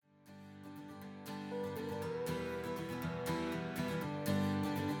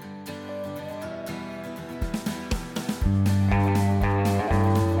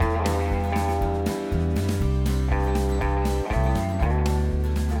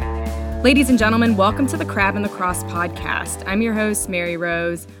Ladies and gentlemen, welcome to the Crab and the Cross podcast. I'm your host, Mary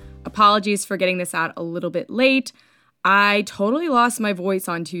Rose. Apologies for getting this out a little bit late. I totally lost my voice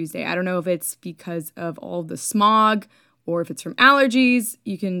on Tuesday. I don't know if it's because of all the smog or if it's from allergies.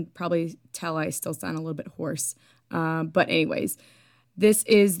 You can probably tell I still sound a little bit hoarse. But anyways, this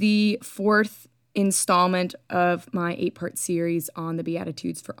is the fourth installment of my 8-part series on the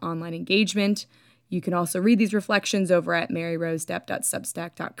Beatitudes for online engagement. You can also read these reflections over at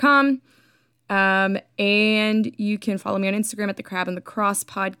maryrosedepp.substack.com. And you can follow me on Instagram at the Crab and the Cross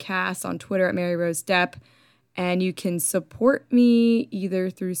podcast, on Twitter at maryrosedepp. And you can support me either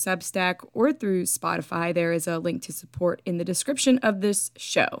through Substack or through Spotify. There is a link to support in the description of this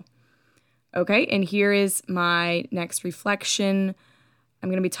show. Okay, and here is my next reflection. I'm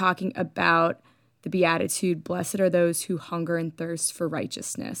going to be talking about the Beatitude, blessed are those who hunger and thirst for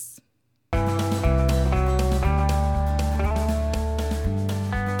righteousness.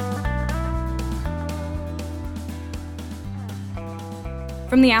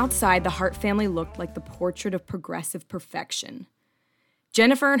 From the outside, the Hart family looked like the portrait of progressive perfection.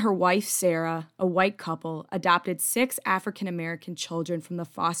 Jennifer and her wife, Sarah, a white couple, adopted 6 African-American children from the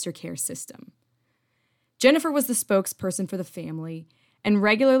foster care system. Jennifer was the spokesperson for the family and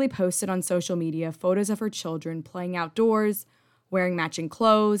regularly posted on social media photos of her children playing outdoors, wearing matching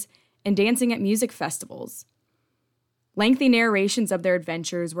clothes, and dancing at music festivals. Lengthy narrations of their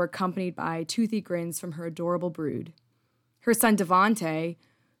adventures were accompanied by toothy grins from her adorable brood. Her son Devontae,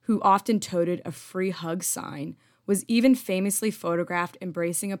 who often toted a free hug sign, was even famously photographed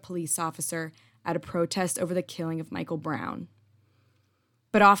embracing a police officer at a protest over the killing of Michael Brown.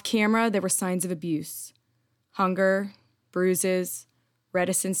 But off camera, there were signs of abuse: hunger, bruises,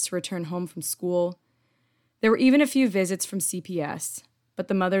 reticence to return home from school. There were even a few visits from CPS, but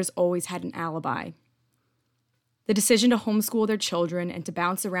the mothers always had an alibi. The decision to homeschool their children and to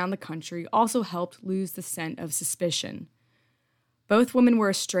bounce around the country also helped lose the scent of suspicion. Both women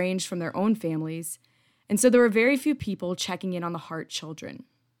were estranged from their own families, and so there were very few people checking in on the Hart children.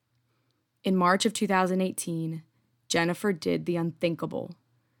 In March of 2018, Jennifer did the unthinkable.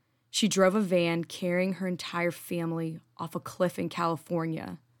 She drove a van carrying her entire family off a cliff in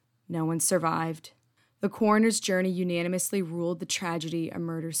California. No one survived. The coroner's jury unanimously ruled the tragedy a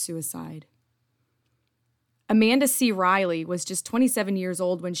murder-suicide. Amanda C. Riley was just 27 years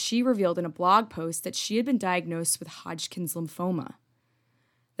old when she revealed in a blog post that she had been diagnosed with Hodgkin's lymphoma.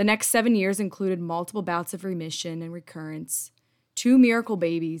 The next 7 years included multiple bouts of remission and recurrence, 2 miracle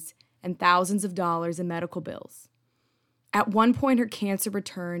babies, and thousands of dollars in medical bills. At one point, her cancer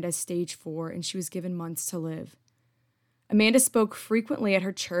returned as stage 4, and she was given months to live. Amanda spoke frequently at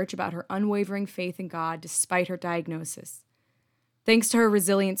her church about her unwavering faith in God despite her diagnosis. Thanks to her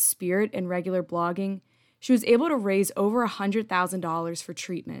resilient spirit and regular blogging, she was able to raise over $100,000 for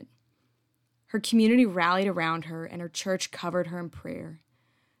treatment. Her community rallied around her, and her church covered her in prayer.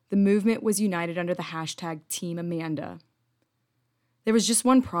 The movement was united under the hashtag Team Amanda. There was just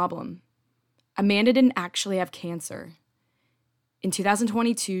one problem. Amanda didn't actually have cancer. In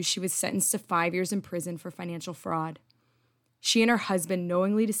 2022, she was sentenced to 5 years in prison for financial fraud. She and her husband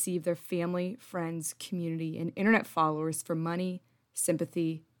knowingly deceived their family, friends, community, and internet followers for money,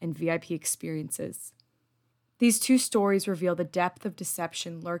 sympathy, and VIP experiences. These 2 stories reveal the depth of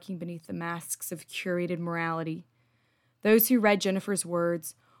deception lurking beneath the masks of curated morality. Those who read Jennifer's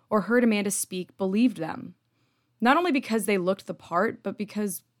words or heard Amanda speak believed them, not only because they looked the part, but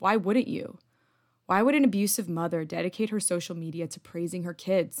because why wouldn't you? Why would an abusive mother dedicate her social media to praising her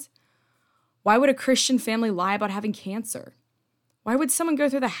kids? Why would a Christian family lie about having cancer? Why would someone go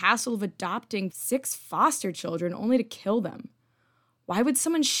through the hassle of adopting 6 foster children only to kill them? Why would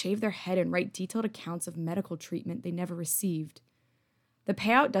someone shave their head and write detailed accounts of medical treatment they never received? The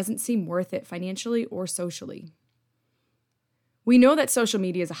payout doesn't seem worth it financially or socially. We know that social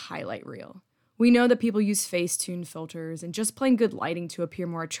media is a highlight reel. We know that people use Facetune filters and just plain good lighting to appear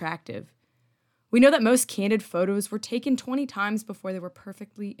more attractive. We know that most candid photos were taken 20 times before they were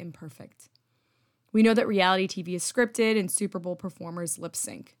perfectly imperfect. We know that reality TV is scripted and Super Bowl performers lip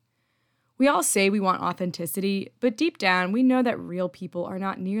sync. We all say we want authenticity, but deep down we know that real people are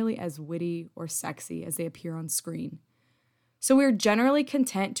not nearly as witty or sexy as they appear on screen. So we are generally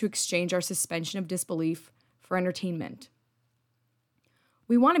content to exchange our suspension of disbelief for entertainment.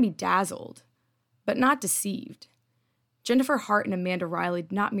 We want to be dazzled, but not deceived. Jennifer Hart and Amanda Riley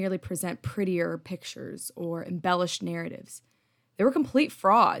did not merely present prettier pictures or embellished narratives. They were complete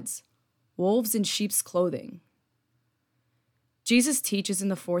frauds, wolves in sheep's clothing. Jesus teaches in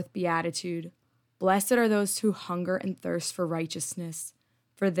the 4th Beatitude, "Blessed are those who hunger and thirst for righteousness,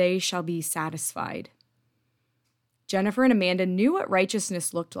 for they shall be satisfied." Jennifer and Amanda knew what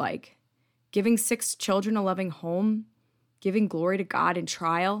righteousness looked like. giving 6 children a loving home, giving glory to God in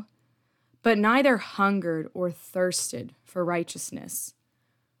trial, but neither hungered or thirsted for righteousness.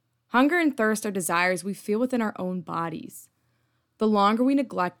 Hunger and thirst are desires we feel within our own bodies. The longer we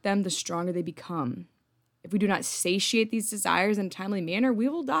neglect them, the stronger they become. If we do not satiate these desires in a timely manner, we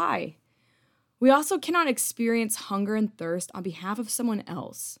will die. We also cannot experience hunger and thirst on behalf of someone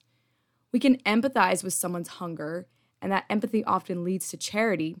else. We can empathize with someone's hunger, and that empathy often leads to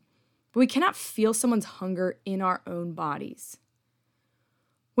charity, but we cannot feel someone's hunger in our own bodies.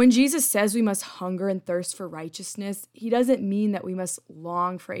 When Jesus says we must hunger and thirst for righteousness, he doesn't mean that we must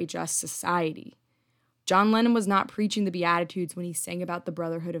long for a just society. John Lennon was not preaching the Beatitudes when he sang about the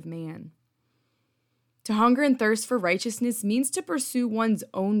brotherhood of man. To hunger and thirst for righteousness means to pursue one's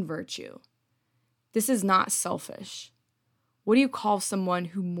own virtue. This is not selfish. What do you call someone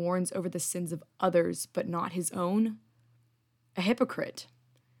who mourns over the sins of others but not his own? A hypocrite.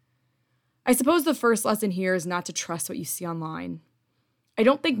 I suppose the first lesson here is not to trust what you see online. I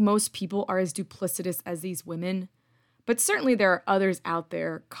don't think most people are as duplicitous as these women, but certainly there are others out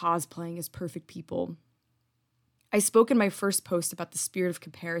there cosplaying as perfect people. I spoke in my first post about the spirit of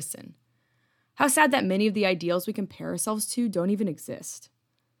comparison. How sad that many of the ideals we compare ourselves to don't even exist.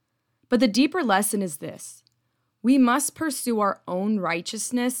 But the deeper lesson is this: we must pursue our own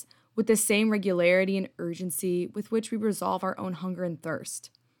righteousness with the same regularity and urgency with which we resolve our own hunger and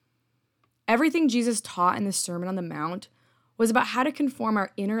thirst. Everything Jesus taught in the Sermon on the Mount was about how to conform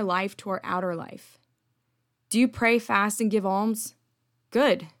our inner life to our outer life. Do you pray, fast, and give alms?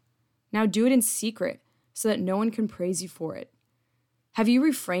 Good. Now do it in secret so that no one can praise you for it. Have you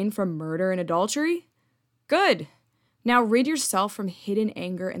refrained from murder and adultery? Good. Now rid yourself from hidden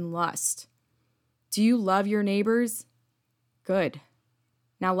anger and lust. Do you love your neighbors? Good.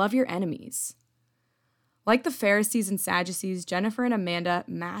 Now love your enemies. Like the Pharisees and Sadducees, Jennifer and Amanda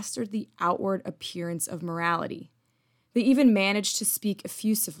mastered the outward appearance of morality. They even managed to speak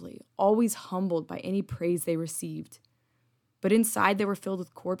effusively, always humbled by any praise they received. But inside they were filled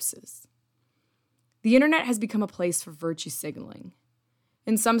with corpses. The internet has become a place for virtue signaling.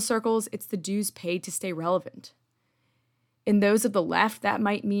 In some circles, it's the dues paid to stay relevant. In those of the left, that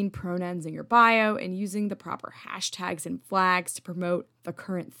might mean pronouns in your bio and using the proper hashtags and flags to promote the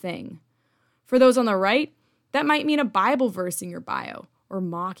current thing. For those on the right, that might mean a Bible verse in your bio or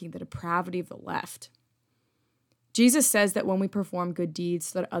mocking the depravity of the left. Jesus says that when we perform good deeds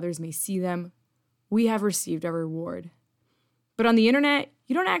so that others may see them, we have received our reward. But on the internet,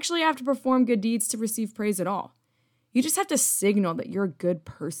 you don't actually have to perform good deeds to receive praise at all. You just have to signal that you're a good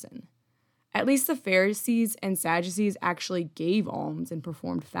person. At least the Pharisees and Sadducees actually gave alms and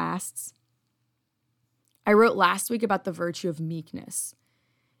performed fasts. I wrote last week about the virtue of meekness.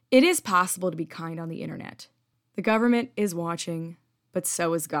 It is possible to be kind on the internet. The government is watching, but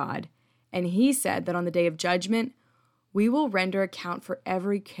so is God. And he said that on the day of judgment, we will render account for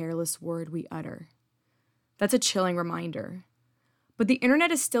every careless word we utter. That's a chilling reminder. But the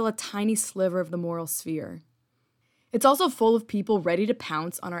internet is still a tiny sliver of the moral sphere. It's also full of people ready to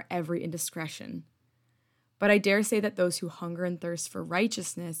pounce on our every indiscretion. But I dare say that those who hunger and thirst for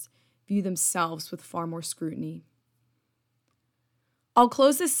righteousness view themselves with far more scrutiny. I'll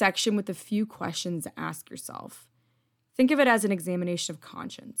close this section with a few questions to ask yourself. Think of it as an examination of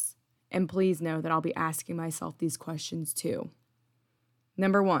conscience. And please know that I'll be asking myself these questions too.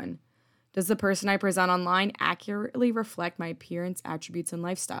 Number 1, does the person I present online accurately reflect my appearance, attributes, and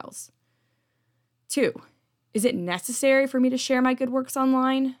lifestyles? 2, is it necessary for me to share my good works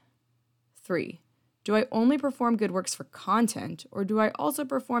online? 3, do I only perform good works for content, or do I also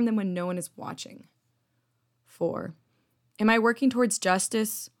perform them when no one is watching? 4, am I working towards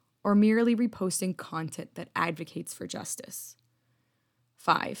justice, or merely reposting content that advocates for justice?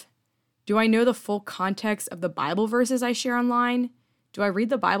 5, do I know the full context of the Bible verses I share online? Do I read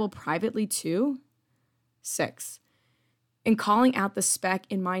the Bible privately too? 6, in calling out the speck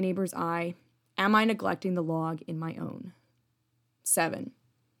in my neighbor's eye, am I neglecting the log in my own? 7,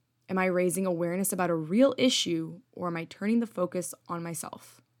 am I raising awareness about a real issue, or am I turning the focus on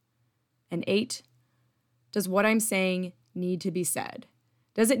myself? And 8, does what I'm saying need to be said?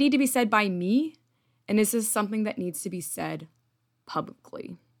 Does it need to be said by me? And is this something that needs to be said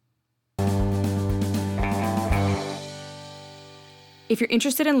publicly? If you're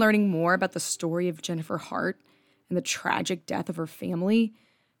interested in learning more about the story of Jennifer Hart and the tragic death of her family,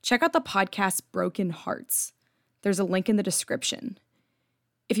 check out the podcast Broken Hearts. There's a link in the description.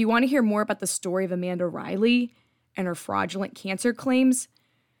 If you want to hear more about the story of Amanda Riley and her fraudulent cancer claims,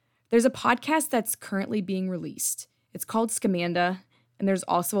 there's a podcast that's currently being released. It's called Scamanda, and there's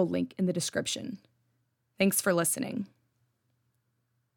also a link in the description. Thanks for listening.